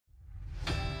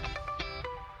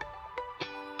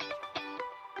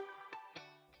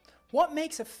What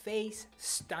makes a face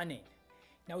stunning?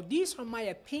 Now, these are my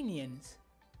opinions,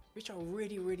 which are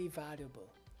really, really valuable.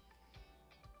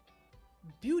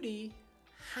 Beauty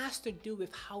has to do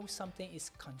with how something is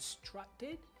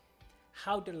constructed,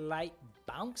 how the light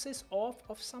bounces off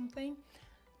of something,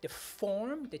 the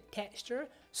form, the texture.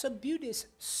 So beauty is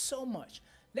so much.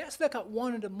 Let's look at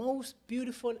one of the most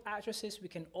beautiful actresses we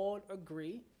can all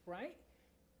agree, right?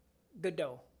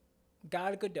 Gadot,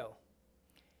 Gal Gadot.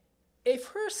 If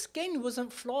her skin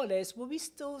wasn't flawless, would we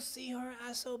still see her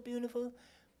as so beautiful?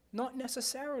 Not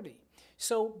necessarily.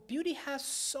 So beauty has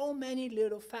so many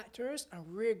little factors, and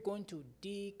we're going to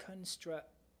deconstruct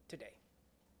today.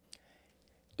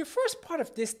 The first part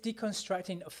of this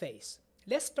deconstructing a face,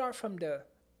 let's start from the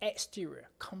exterior,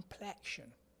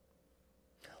 complexion.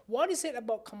 What is it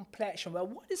about complexion? Well,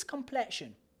 what is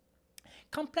complexion?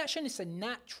 Complexion is a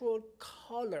natural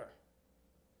color,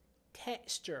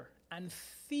 texture, and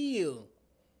feel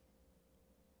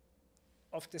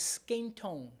of the skin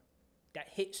tone that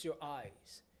hits your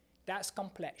eyes. That's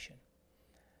complexion.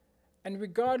 And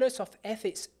regardless of if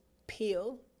it's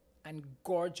pale and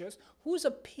gorgeous, who's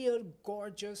a pale,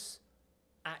 gorgeous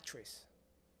actress?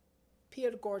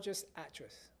 Pale, gorgeous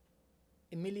actress.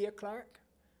 Emilia Clarke?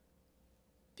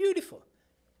 Beautiful.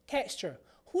 Texture.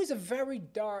 Who's a very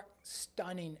dark,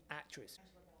 stunning actress?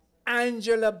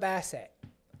 Angela Bassett.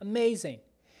 Amazing.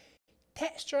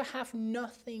 Texture have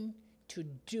nothing to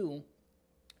do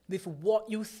with what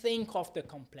you think of the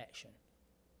complexion.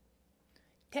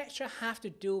 Texture have to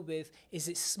do with, is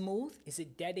it smooth? Is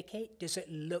it delicate? Does it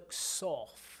look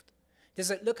soft?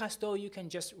 Does it look as though you can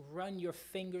just run your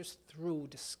fingers through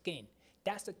the skin?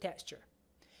 That's the texture.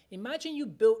 Imagine you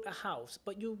built a house,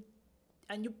 you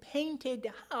painted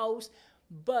the house,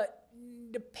 but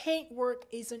the paintwork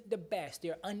isn't the best.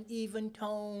 There are uneven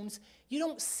tones. You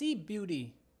don't see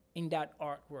beauty in that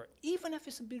artwork, even if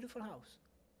it's a beautiful house.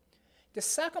 The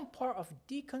second part of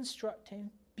deconstructing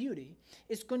beauty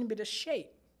is going to be the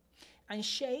shape. And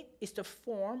shape is the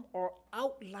form or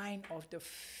outline of the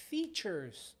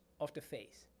features of the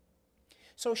face.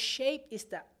 So shape is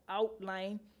the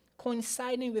outline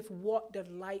coinciding with what the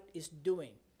light is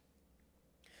doing.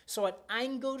 So an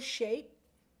angled shape,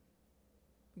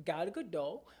 Gal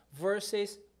Gadot,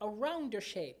 versus a rounder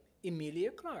shape,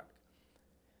 Emilia Clarke.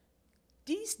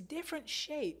 These different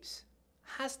shapes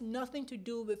has nothing to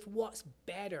do with what's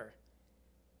better.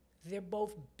 They're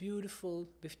both beautiful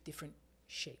with different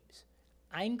shapes.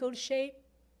 Angled shape,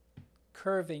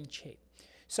 curving shape.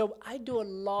 So I do a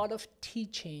lot of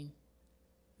teaching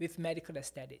with medical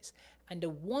aesthetics. And the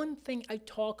one thing I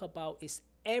talk about is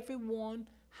everyone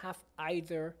have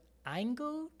either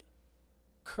angled,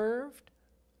 curved,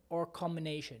 or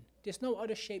combination. There's no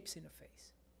other shapes in the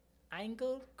face.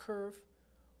 Angled, curved,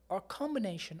 or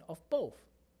combination of both.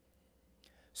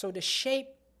 So the shape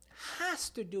has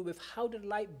to do with how the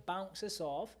light bounces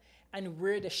off and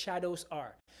where the shadows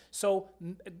are. So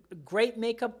great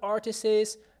makeup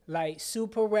artists like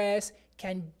Super Res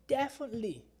can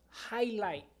definitely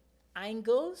highlight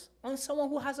angles on someone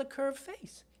who has a curved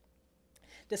face.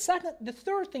 The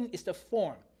third thing is the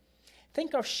form.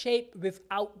 Think of shape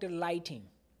without the lighting.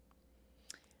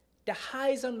 The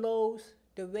highs and lows,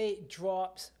 the way it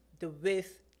drops, the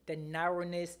width, the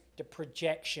narrowness, the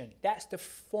projection. That's the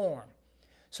form.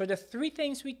 So the three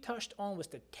things we touched on was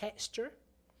the texture,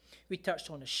 we touched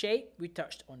on the shape, we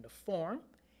touched on the form.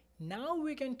 Now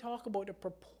we can talk about the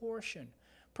proportion.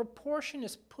 Proportion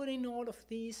is putting all of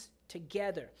these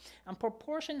together. And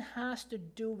proportion has to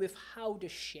do with how the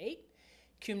shape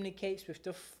communicates with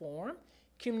the form,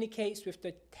 communicates with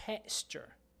the texture.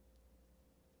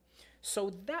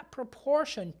 So that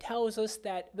proportion tells us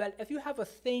that, well, if you have a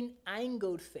thin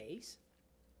angled face,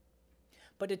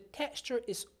 but the texture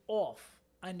is off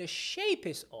and the shape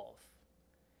is off,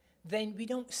 then we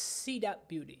don't see that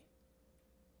beauty.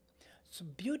 So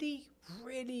beauty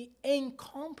really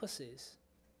encompasses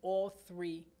all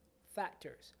three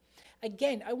factors.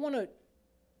 Again, I want to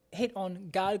hit on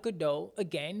Gal Gadot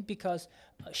again because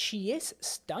she is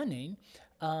stunning.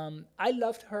 I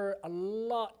loved her a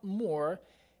lot more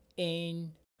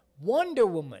in Wonder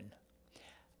Woman.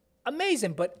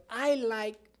 Amazing, but I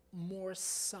like more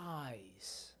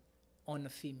size on a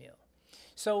female.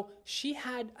 So she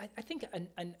had, I think,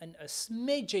 a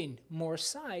smidgen more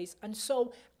size, and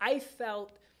so I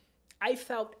felt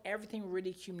everything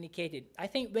really communicated. I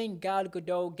think when Gal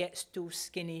Gadot gets too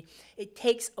skinny, it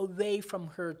takes away from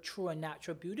her true and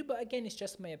natural beauty. But again, it's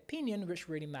just my opinion, which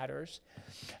really matters.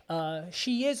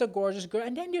 She is a gorgeous girl.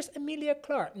 And then there's Emilia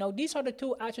Clarke. Now, these are the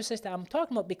two actresses that I'm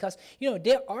talking about because, you know,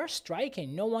 they are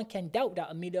striking. No one can doubt that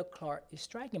Emilia Clarke is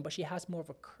striking, but she has more of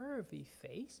a curvy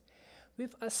face.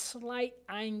 with a slight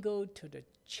angle to the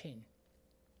chin.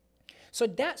 So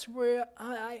that's where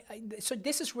so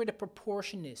this is where the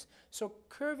proportion is. So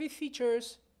curvy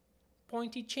features,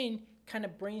 pointy chin kind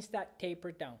of brings that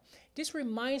taper down. This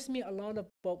reminds me a lot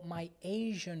about my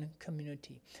Asian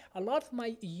community. A lot of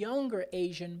my younger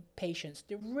Asian patients,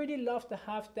 they really love to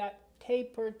have that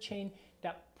tapered chin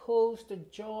that pulls the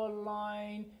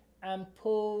jawline and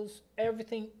pulls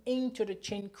everything into the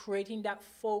chin, creating that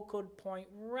focal point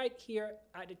right here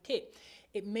at the tip.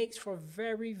 It makes for a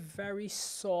very, very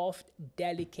soft,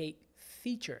 delicate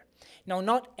feature. Now,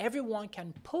 not everyone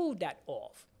can pull that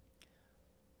off,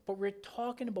 but we're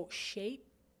talking about shape,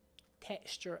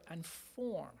 texture, and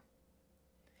form.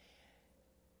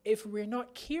 If we're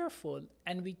not careful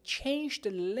and we change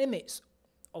the limits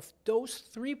of those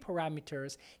three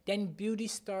parameters, then beauty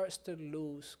starts to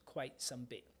lose quite some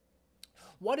bit.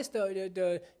 What is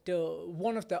the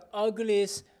one of the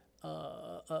ugliest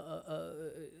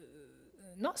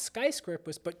not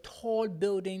skyscrapers, but tall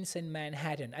buildings in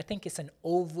Manhattan? I think it's an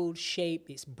oval shape,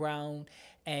 it's brown,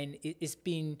 and it's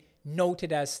been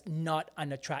noted as not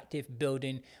an attractive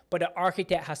building, but the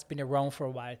architect has been around for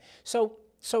a while. So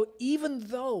even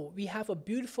though we have a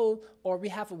beautiful, or we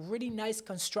have a really nice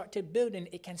constructed building,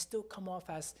 it can still come off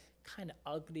as kind of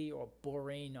ugly or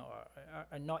boring or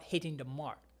not hitting the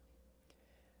mark.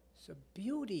 So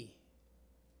beauty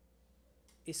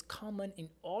is common in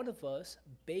all of us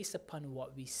based upon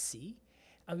what we see,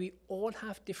 and we all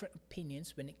have different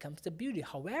opinions when it comes to beauty.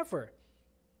 However,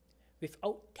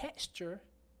 without texture,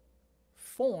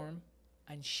 form,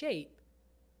 and shape,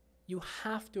 you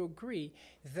have to agree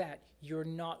that you're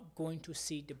not going to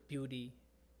see the beauty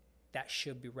that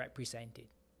should be represented.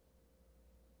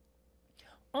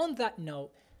 On that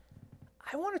note,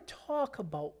 I want to talk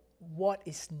about what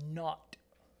is not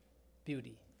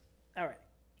beauty. All right.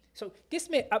 So this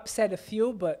may upset a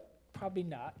few, but probably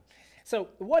not. So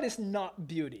what is not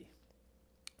beauty?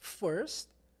 First,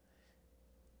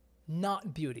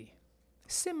 not beauty.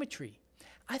 Symmetry.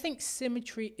 I think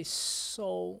symmetry is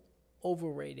so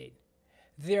overrated.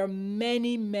 There are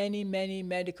many, many, many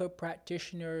medical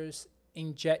practitioners,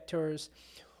 injectors,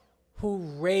 who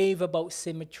rave about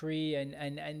symmetry,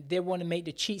 and they want to make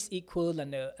the cheeks equal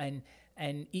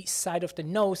and each side of the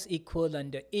nose equal,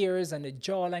 and the ears and the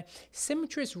jawline.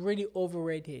 Symmetry is really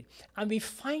overrated. And we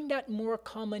find that more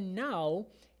common now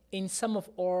in some of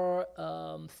our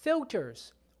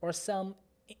filters or some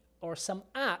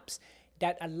apps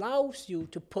that allows you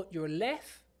to put your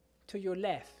left to your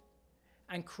left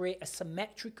and create a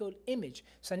symmetrical image.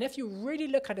 So if you really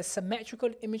look at a symmetrical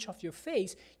image of your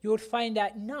face, you would find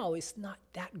that no, it's not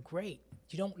that great.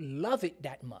 You don't love it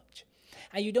that much.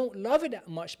 And you don't love it that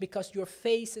much because your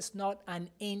face is not an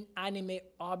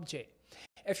inanimate object.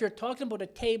 If you're talking about a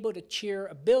table, a chair,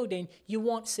 a building, you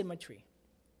want symmetry.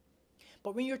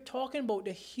 But when you're talking about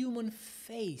the human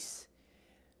face,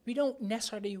 we don't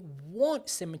necessarily want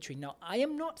symmetry. Now, I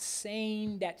am not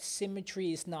saying that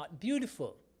symmetry is not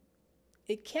beautiful.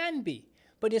 It can be,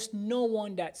 but there's no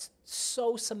one that's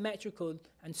so symmetrical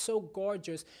and so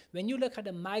gorgeous. When you look at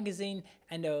the magazine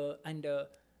and the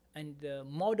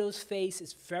model's face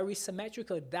is very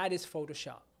symmetrical, that is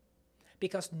Photoshop.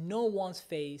 Because no one's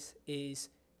face is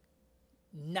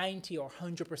 90 or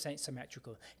 100%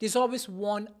 symmetrical. There's always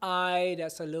one eye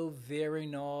that's a little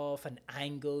veering off, an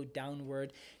angle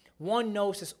downward. One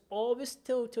nose is always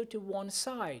tilted to one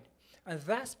side. And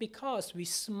that's because we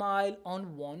smile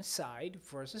on one side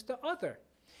versus the other.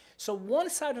 So one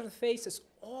side of the face is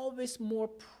always more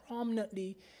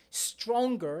prominently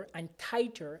stronger and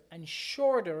tighter and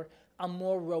shorter and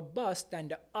more robust than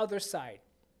the other side.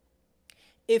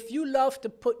 If you love to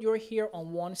put your hair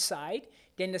on one side,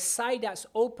 then the side that's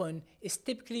open is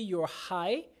typically your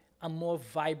high and more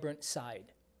vibrant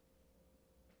side.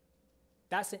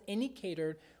 That's an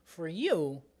indicator for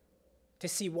you to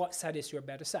see what side is your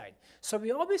better side. So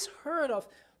we always heard of,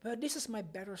 well, this is my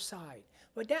better side.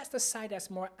 Well, that's the side that's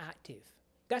more active.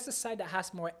 That's the side that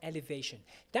has more elevation.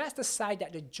 That's the side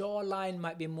that the jawline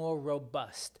might be more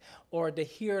robust, or the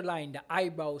hairline, the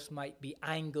eyebrows might be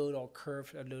angled or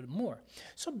curved a little more.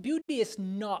 So beauty is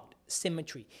not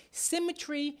symmetry.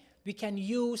 Symmetry we can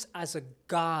use as a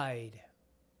guide,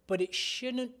 but it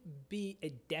shouldn't be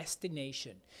a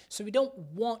destination. So we don't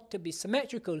want to be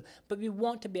symmetrical, but we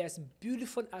want to be as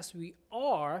beautiful as we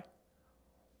are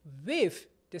with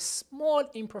the small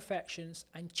imperfections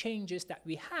and changes that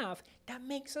we have that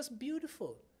makes us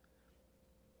beautiful.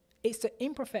 It's the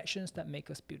imperfections that make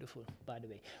us beautiful, by the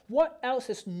way. What else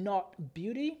is not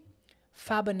beauty?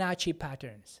 Fibonacci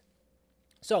patterns.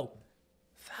 So,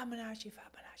 Fibonacci.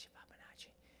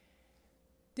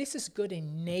 This is good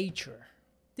in nature,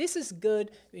 This is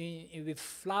good with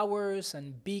flowers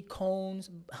and bee cones,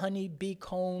 honey bee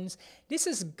cones. This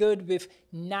is good with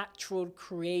natural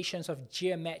creations of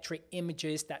geometric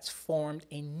images that's formed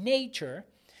in nature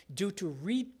due to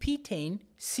repeating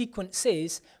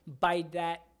sequences by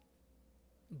that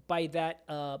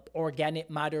organic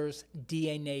matter's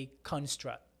DNA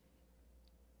construct.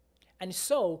 And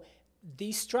so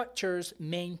these structures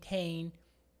maintain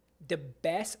the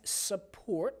best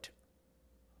support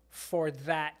for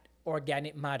that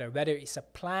organic matter, whether it's a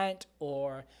plant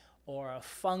or a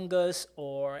fungus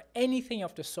or anything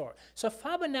of the sort. So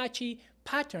Fibonacci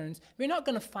patterns, we're not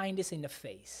going to find this in the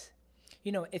face.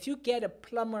 You know, if you get a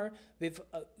plumber with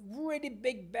a really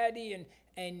big belly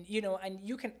and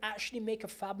you can actually make a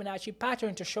Fibonacci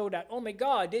pattern to show that, oh my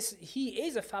God, he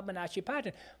is a Fibonacci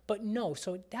pattern. But no,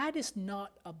 so that is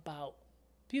not about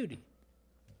beauty.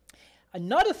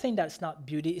 Another thing that's not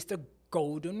beauty is the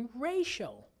golden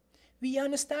ratio. We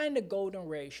understand the golden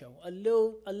ratio, a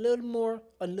little more,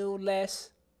 a little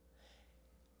less.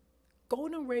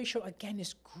 Golden ratio, again,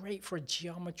 is great for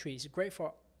geometry. It's great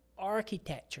for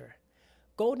architecture.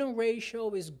 Golden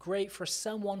ratio is great for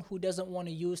someone who doesn't want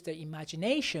to use their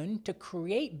imagination to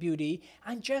create beauty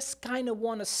and just kind of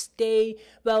want to stay,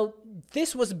 well,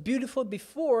 this was beautiful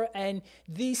before and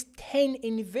these 10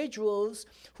 individuals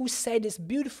who said it's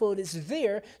beautiful is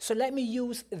there, so let me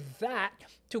use that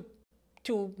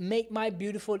to make my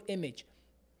beautiful image.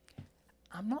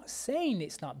 I'm not saying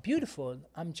it's not beautiful.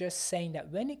 I'm just saying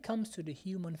that when it comes to the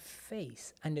human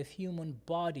face and the human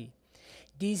body,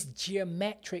 these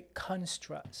geometric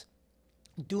constructs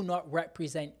do not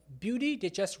represent beauty.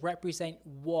 They just represent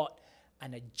what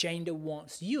an agenda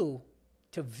wants you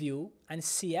to view and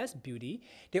see as beauty.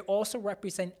 They also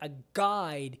represent a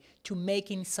guide to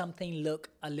making something look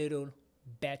a little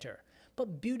better.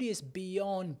 But beauty is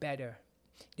beyond better.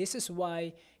 This is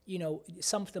why, you know,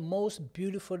 some of the most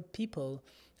beautiful people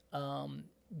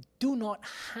do not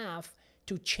have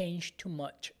to change too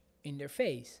much in their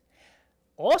face.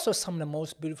 Also, some of the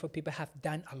most beautiful people have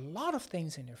done a lot of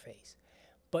things in their face,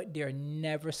 but they're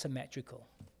never symmetrical.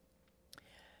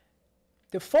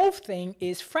 The fourth thing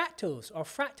is fractals or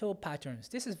fractal patterns.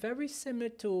 This is very similar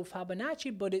to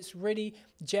Fibonacci, but it's really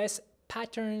just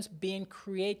patterns being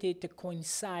created to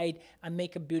coincide and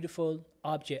make a beautiful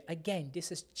object. Again,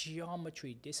 this is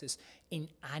geometry. This is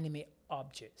inanimate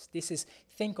objects. This is,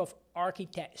 think of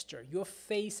architecture. Your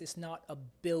face is not a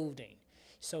building.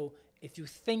 So if you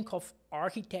think of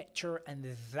architecture and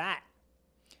that,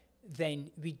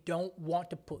 then we don't want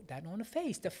to put that on the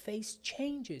face. The face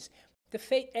changes.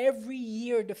 Every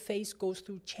year the face goes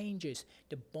through changes.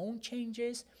 The bone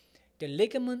changes, the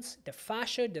ligaments, the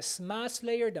fascia, the SMAS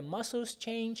layer, the muscles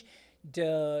change,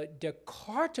 the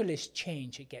cartilage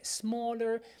change. It gets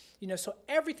smaller, you know, so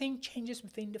everything changes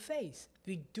within the face.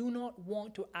 We do not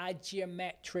want to add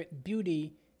geometric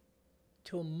beauty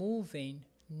to a moving,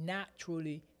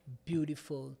 naturally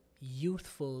beautiful,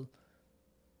 youthful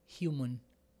human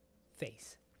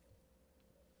face.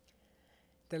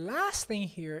 The last thing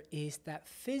here is that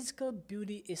physical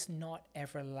beauty is not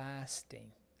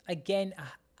everlasting. Again,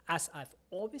 as I've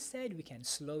always said, we can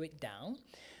slow it down,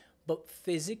 but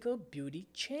physical beauty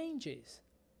changes.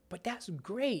 But that's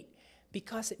great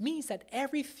because it means that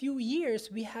every few years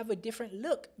we have a different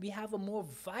look. We have a more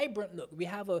vibrant look. We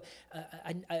have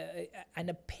an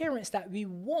appearance that we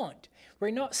want.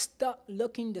 We're not stuck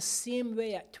looking the same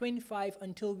way at 25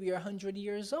 until we are 100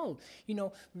 years old. You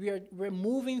know, we're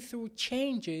moving through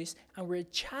changes and we're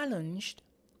challenged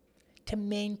to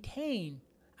maintain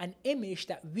an image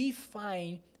that we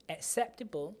find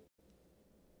acceptable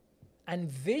and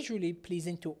visually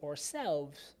pleasing to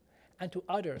ourselves and to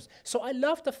others. So I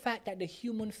love the fact that the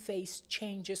human face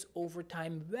changes over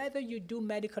time, whether you do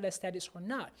medical aesthetics or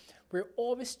not. We're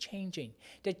always changing.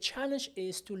 The challenge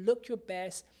is to look your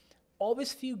best,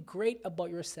 always feel great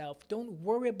about yourself. Don't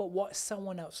worry about what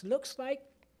someone else looks like.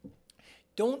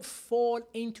 Don't fall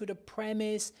into the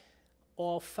premise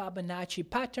of Fibonacci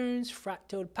patterns,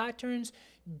 fractal patterns.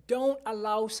 Don't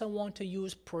allow someone to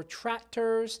use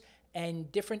protractors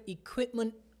and different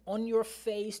equipment on your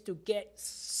face to get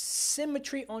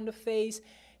symmetry on the face.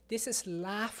 This is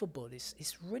laughable. This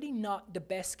is really not the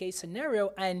best case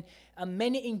scenario, and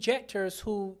many injectors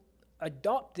who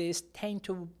adopt this tend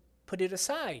to put it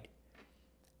aside,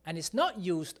 and it's not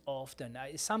used often.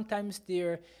 Sometimes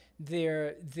there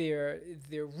are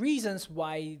reasons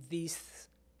why these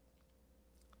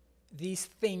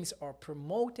things are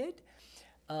promoted.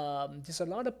 There's a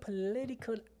lot of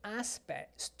political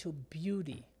aspects to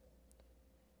beauty.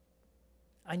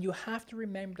 And you have to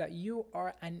remember that you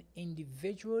are an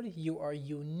individual, you are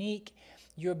unique.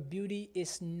 Your beauty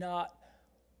is not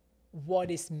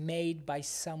what is made by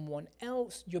someone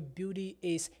else. Your beauty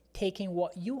is taking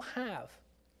what you have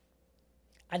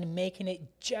and making it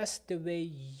just the way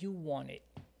you want it.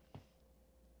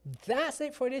 That's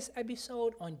it for this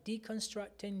episode on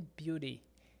deconstructing beauty.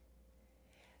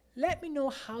 Let me know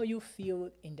how you feel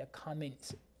in the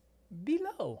comments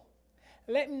below.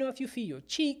 Let me know if you feel your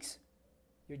cheeks,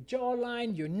 your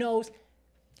jawline, your nose.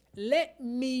 Let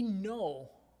me know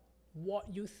what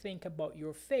you think about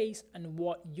your face and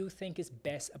what you think is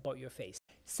best about your face.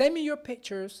 Send me your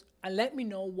pictures and let me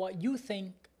know what you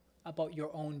think about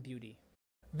your own beauty.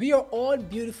 We are all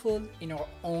beautiful in our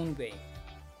own way.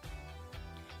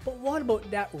 But what about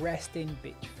that resting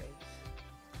bitch face?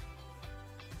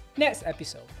 Next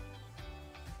episode.